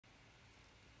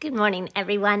Good morning,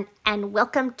 everyone, and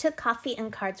welcome to Coffee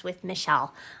and Cards with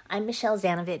Michelle. I'm Michelle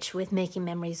Zanovich with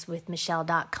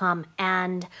MakingMemoriesWithMichelle.com,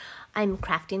 and I'm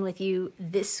crafting with you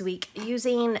this week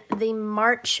using the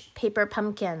March paper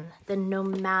pumpkin, the No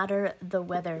Matter the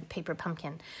Weather paper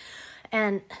pumpkin.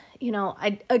 And,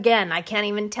 I can't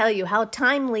even tell you how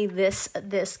timely this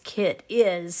kit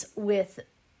is with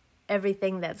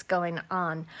everything that's going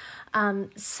on.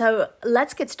 So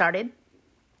let's get started.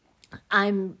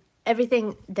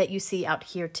 Everything that you see out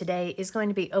here today is going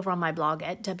to be over on my blog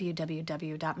at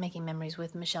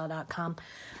www.makingmemorieswithmichelle.com.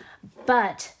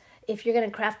 But if you're going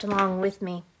to craft along with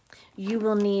me, you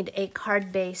will need a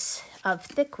card base of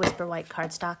thick Whisper White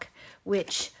cardstock,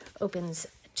 which opens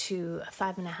to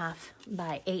 5.5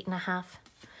 by 8.5.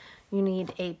 You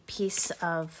need a piece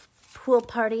of Pool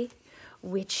Party,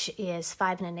 which is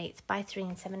 5 1/8 by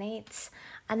 3 7/8.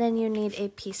 And then you need a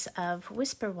piece of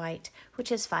Whisper White,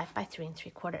 which is 5 by 3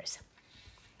 3/4.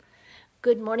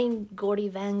 Good morning, Gordy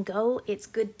Van Gogh. It's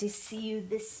good to see you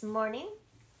this morning.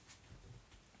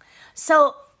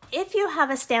 So if you have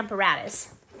a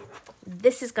Stamparatus,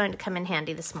 this is going to come in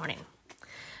handy this morning.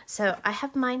 So I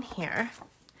have mine here,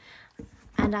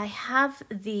 and I have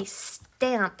the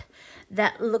stamp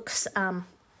that looks,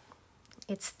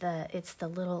 it's the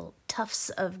little tufts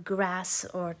of grass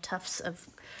or tufts of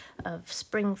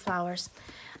spring flowers.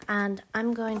 And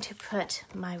I'm going to put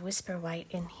my Whisper White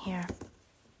in here.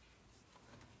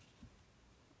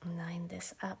 Line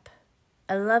this up.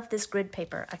 I love this grid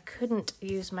paper. I couldn't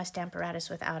use my Stamparatus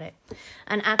without it.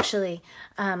 And actually,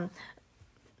 I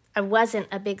wasn't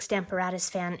a big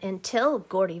Stamparatus fan until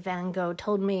Gordy Van Gogh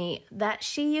told me that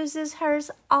she uses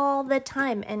hers all the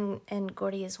time. And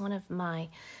Gordy is one of my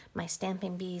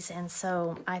stamping bees. And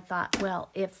so I thought, well,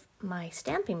 if my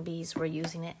stamping bees were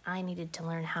using it, I needed to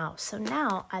learn how. So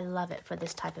now I love it for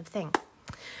this type of thing.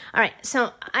 All right,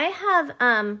 so I have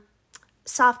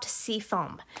soft sea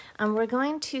foam, and we're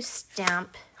going to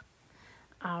stamp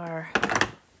our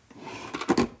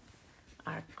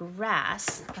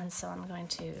grass. And so I'm going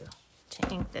to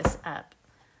ink this up.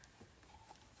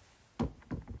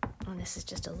 And this is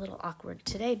just a little awkward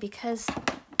today because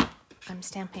I'm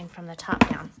stamping from the top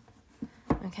down.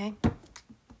 Okay.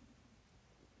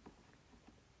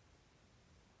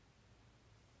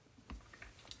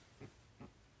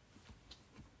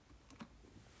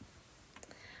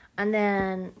 And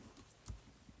then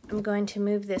I'm going to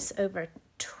move this over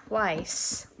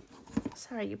twice.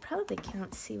 Sorry, you probably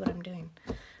can't see what I'm doing.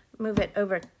 Move it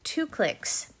over 2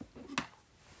 clicks.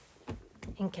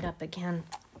 Ink it up again.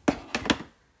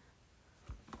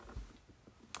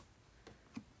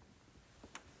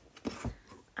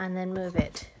 And then move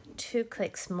it 2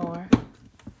 clicks more.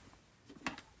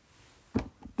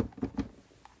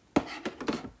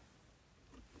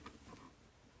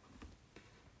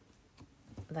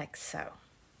 Like so.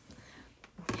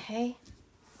 Okay.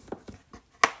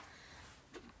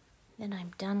 Then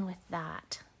I'm done with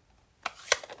that.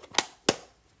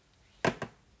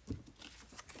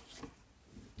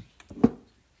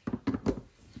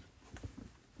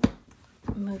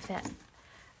 Move that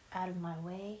out of my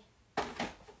way.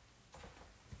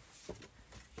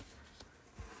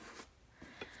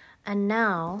 And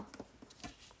now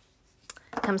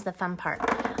comes the fun part.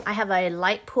 I have a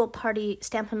light Pool Party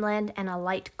Stampin' Blend and a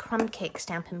light Crumb Cake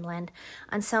Stampin' Blend.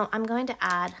 And so I'm going to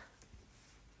add,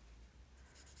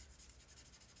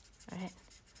 right,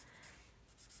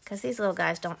 because these little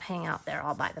guys don't hang out there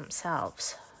all by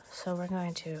themselves. So we're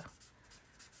going to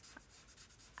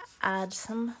add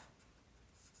some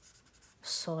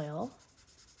soil.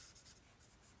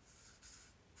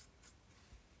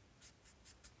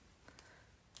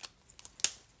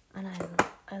 And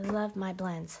I love my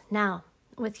blends. Now,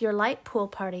 with your light Pool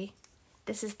Party,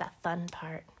 this is the fun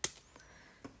part.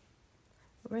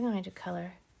 We're going to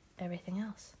color everything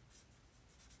else.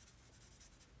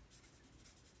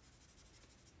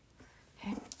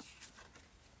 Okay.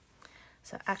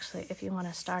 So actually, if you want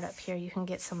to start up here, you can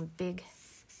get some big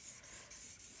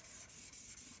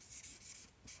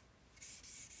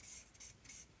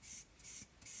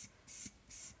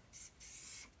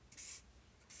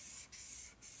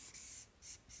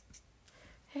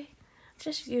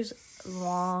just use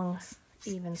long,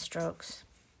 even strokes.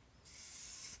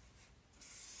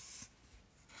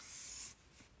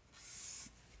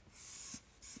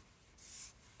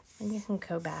 And you can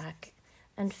go back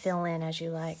and fill in as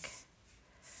you like.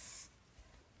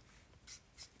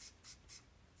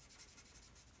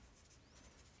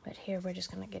 But here we're just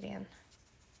going to get in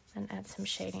and add some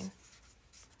shading.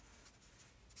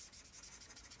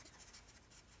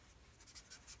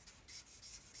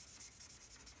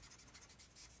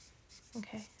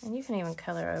 Okay, and you can even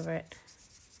color over it.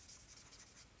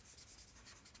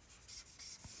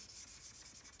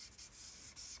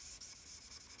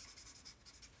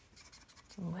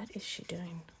 What is she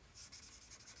doing?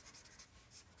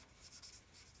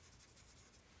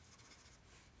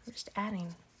 I'm just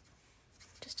adding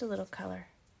just a little color.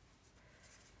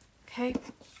 Okay?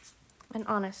 And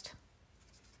honest.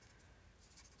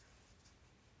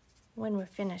 When we're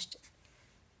finished,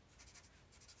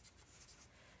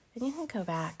 then you can go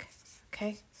back,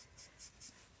 okay?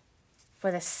 For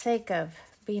the sake of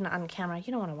being on camera,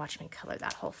 you don't want to watch me color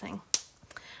that whole thing.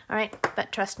 All right,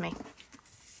 but trust me.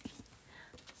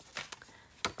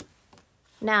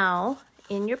 Now,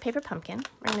 in your paper pumpkin,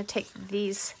 we're going to take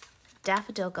these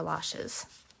daffodil galoshes.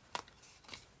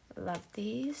 Love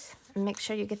these. And make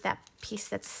sure you get that piece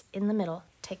that's in the middle.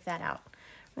 Take that out.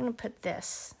 We're going to put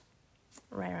this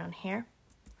right around here.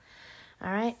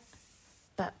 All right,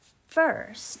 but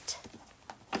first,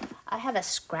 I have a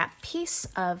scrap piece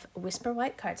of Whisper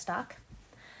White cardstock.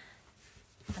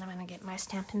 And I'm going to get my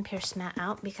Stampin' Pierce mat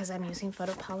out because I'm using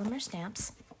photopolymer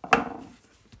stamps.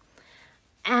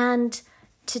 And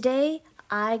today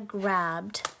I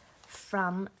grabbed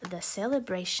from the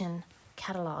Celebration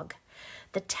catalog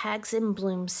the Tags in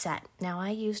Bloom set. Now I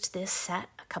used this set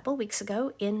a couple weeks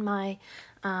ago in my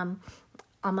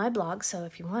on my blog, so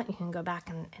if you want, you can go back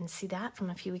and see that from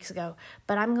a few weeks ago.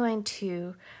 But I'm going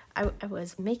to, I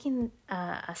was making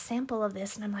a sample of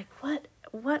this, and I'm like,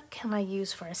 what can I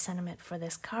use for a sentiment for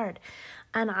this card?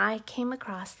 And I came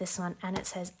across this one, and it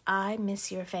says, I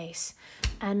miss your face.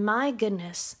 And my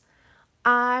goodness,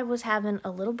 I was having a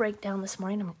little breakdown this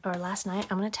morning, or last night.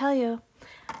 I'm going to tell you,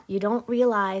 you don't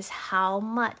realize how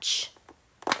much,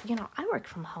 I work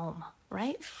from home,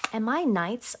 right? And my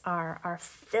nights are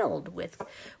filled with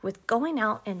going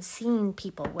out and seeing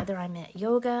people, whether I'm at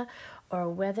yoga or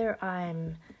whether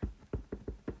I'm,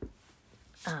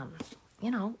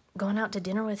 going out to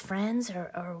dinner with friends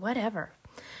or whatever.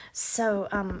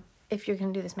 So if you're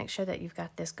going to do this, make sure that you've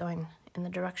got this going in the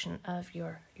direction of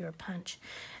your punch.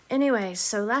 Anyway,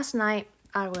 so last night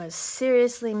I was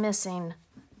seriously missing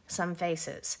some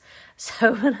faces.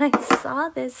 So when I saw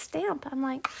this stamp, I'm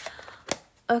like,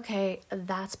 okay,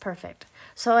 that's perfect.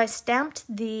 So I stamped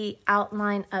the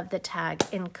outline of the tag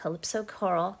in Calypso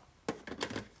Coral.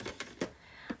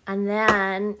 And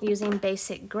then using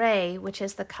Basic Gray, which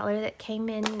is the color that came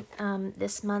in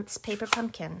this month's Paper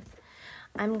Pumpkin,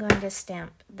 I'm going to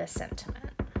stamp the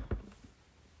sentiment.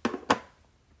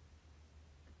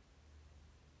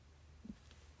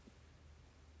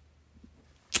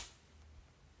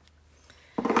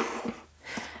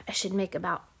 I should make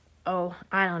about,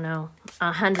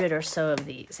 100 or so of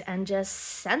these and just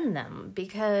send them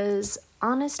because,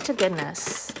 honest to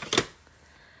goodness,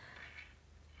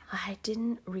 I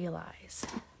didn't realize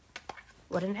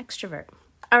what an extrovert.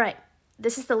 All right,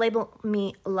 this is the Label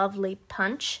Me Lovely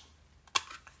punch.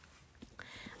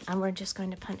 And we're just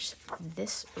going to punch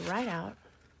this right out.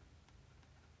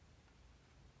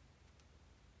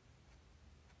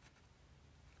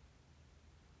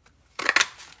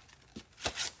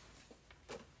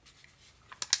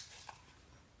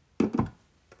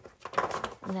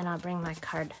 And then I'll bring my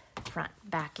card front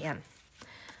back in.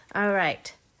 All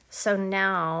right, so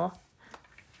now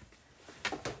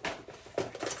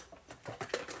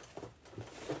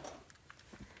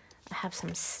I have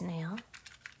some snail.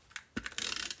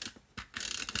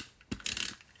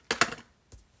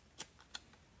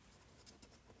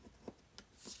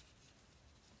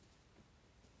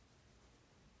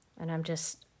 And I'm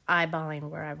just eyeballing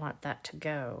where I want that to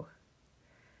go.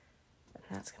 And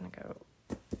that's going to go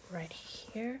right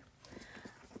here.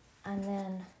 And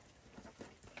then,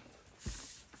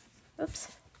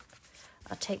 oops,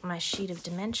 I'll take my sheet of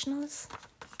dimensionals.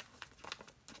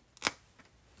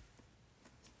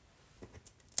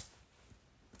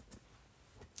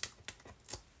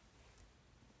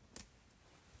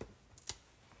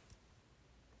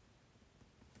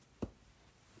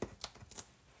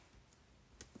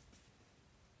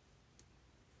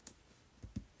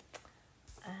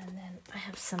 And then I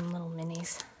have some little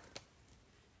minis.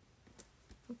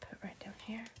 I'll put right down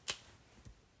here.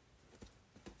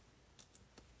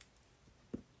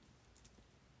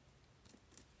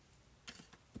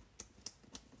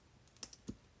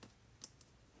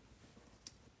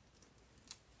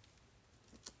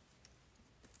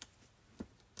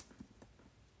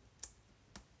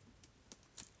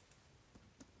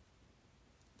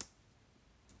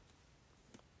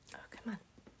 Oh, come on.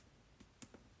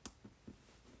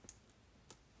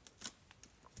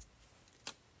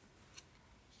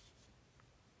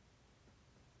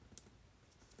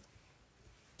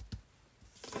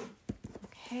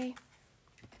 Okay,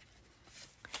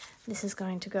 this is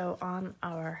going to go on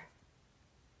our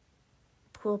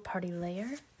pool party layer.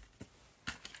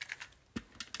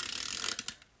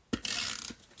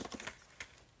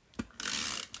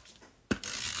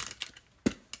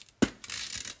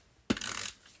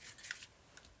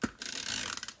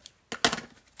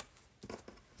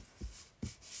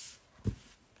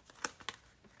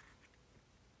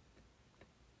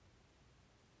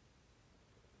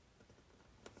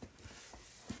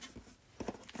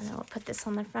 this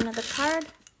on the front of the card.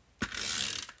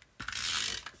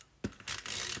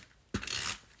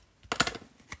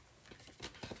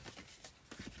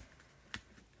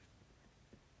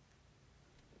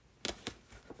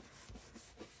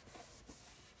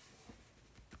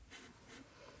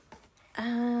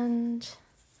 And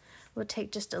we'll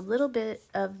take just a little bit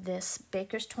of this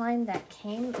baker's twine that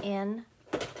came in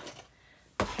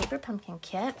the paper pumpkin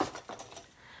kit,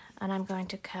 and I'm going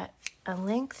to cut a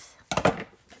length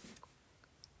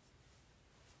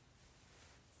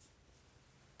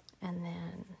and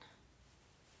then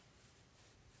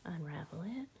unravel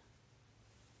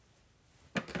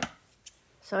it.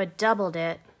 So I doubled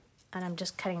it, and I'm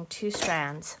just cutting 2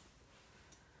 strands.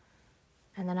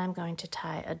 And then I'm going to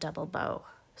tie a double bow.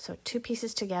 So 2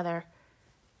 pieces together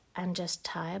and just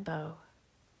tie a bow.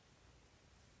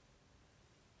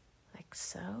 Like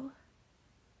so.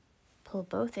 Pull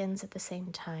both ends at the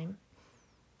same time.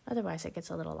 Otherwise it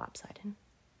gets a little lopsided.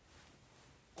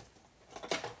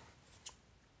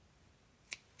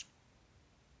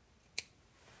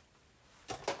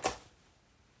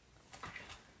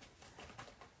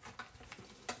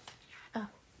 Oh,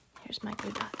 here's my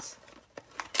glue dots.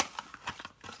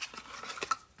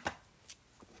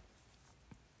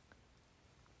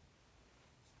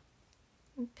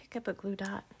 Pick up a glue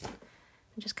dot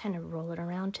and just kind of roll it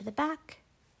around to the back.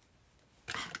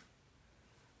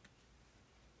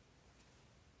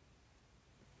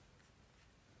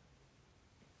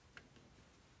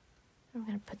 I'm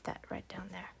going to put that right down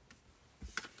there.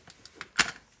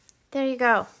 There you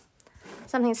go.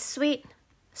 Something sweet,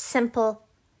 simple,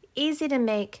 easy to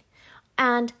make,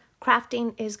 and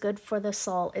crafting is good for the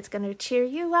soul. It's going to cheer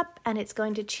you up, and it's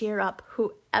going to cheer up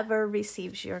whoever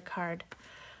receives your card.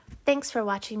 Thanks for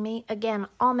watching me. Again,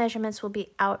 all measurements will be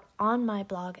out on my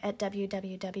blog at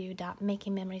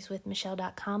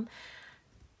www.makingmemorieswithmichelle.com.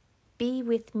 Be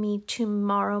with me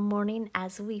tomorrow morning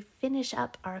as we finish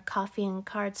up our coffee and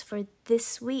cards for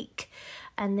this week.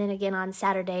 And then again on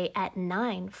Saturday at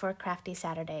 9 for Crafty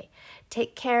Saturday.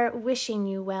 Take care, wishing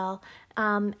you well.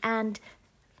 And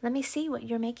let me see what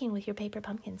you're making with your paper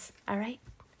pumpkins. All right?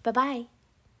 Bye-bye.